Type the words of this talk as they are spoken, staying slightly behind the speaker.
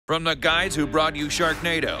From the guys who brought you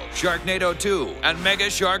Sharknado, Sharknado 2, and Mega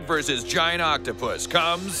Shark vs. Giant Octopus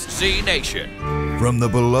comes Sea Nation. From the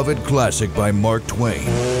beloved classic by Mark Twain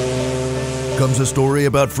comes a story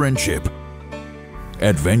about friendship,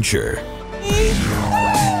 adventure,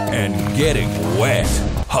 and getting wet.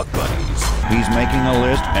 Huck Buddies. He's making a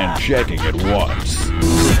list and checking it once.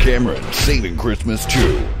 Cameron, saving Christmas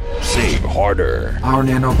 2. Save harder. Our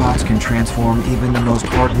nanobots can transform even the most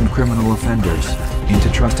hardened criminal offenders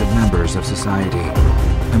into trusted members of society.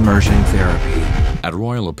 Immersion therapy. At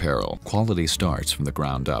Royal Apparel, quality starts from the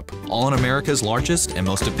ground up. All on America's largest and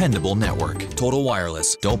most dependable network. Total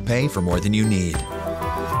Wireless. Don't pay for more than you need.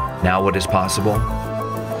 Now what is possible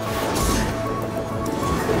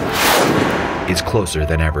is closer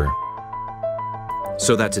than ever.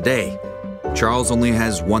 So that today, Charles only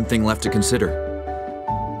has one thing left to consider.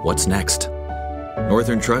 What's next?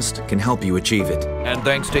 Northern Trust can help you achieve it. And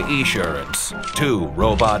thanks to Esurance, 2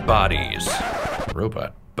 robot bodies.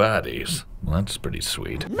 Robot bodies? Well, that's pretty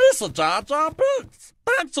sweet. Mr. Jar Jar Binks,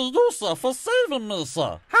 thanks to you, sir, for saving me,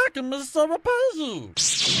 sir. How can Mr. repay you?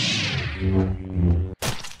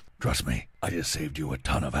 Trust me, I just saved you a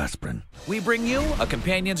ton of aspirin. We bring you a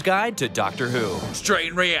companion's guide to Doctor Who.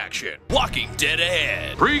 Strain reaction. Walking Dead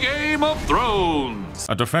ahead. PreGame of Thrones.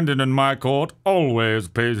 A defendant in my court always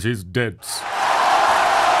pays his debts.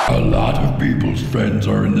 A lot of people's friends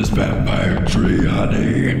are in this vampire tree,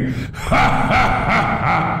 honey.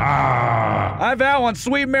 I vow on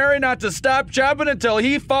Sweet Mary not to stop chopping until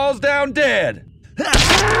he falls down dead.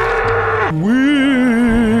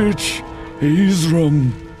 Witch!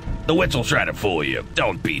 Esurance. The witch will try to fool you.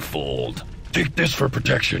 Don't be fooled. Take this for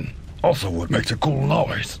protection. Also, it makes a cool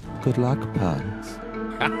noise. Good luck, Pugs.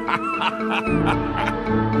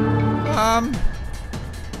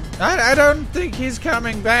 I don't think he's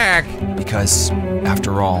coming back. Because,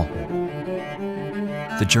 after all,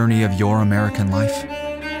 the journey of your American life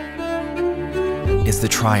is the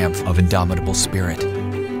triumph of indomitable spirit.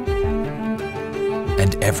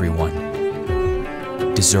 And everyone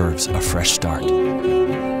deserves a fresh start.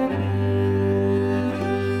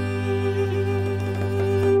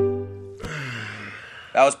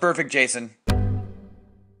 That was perfect, Jason.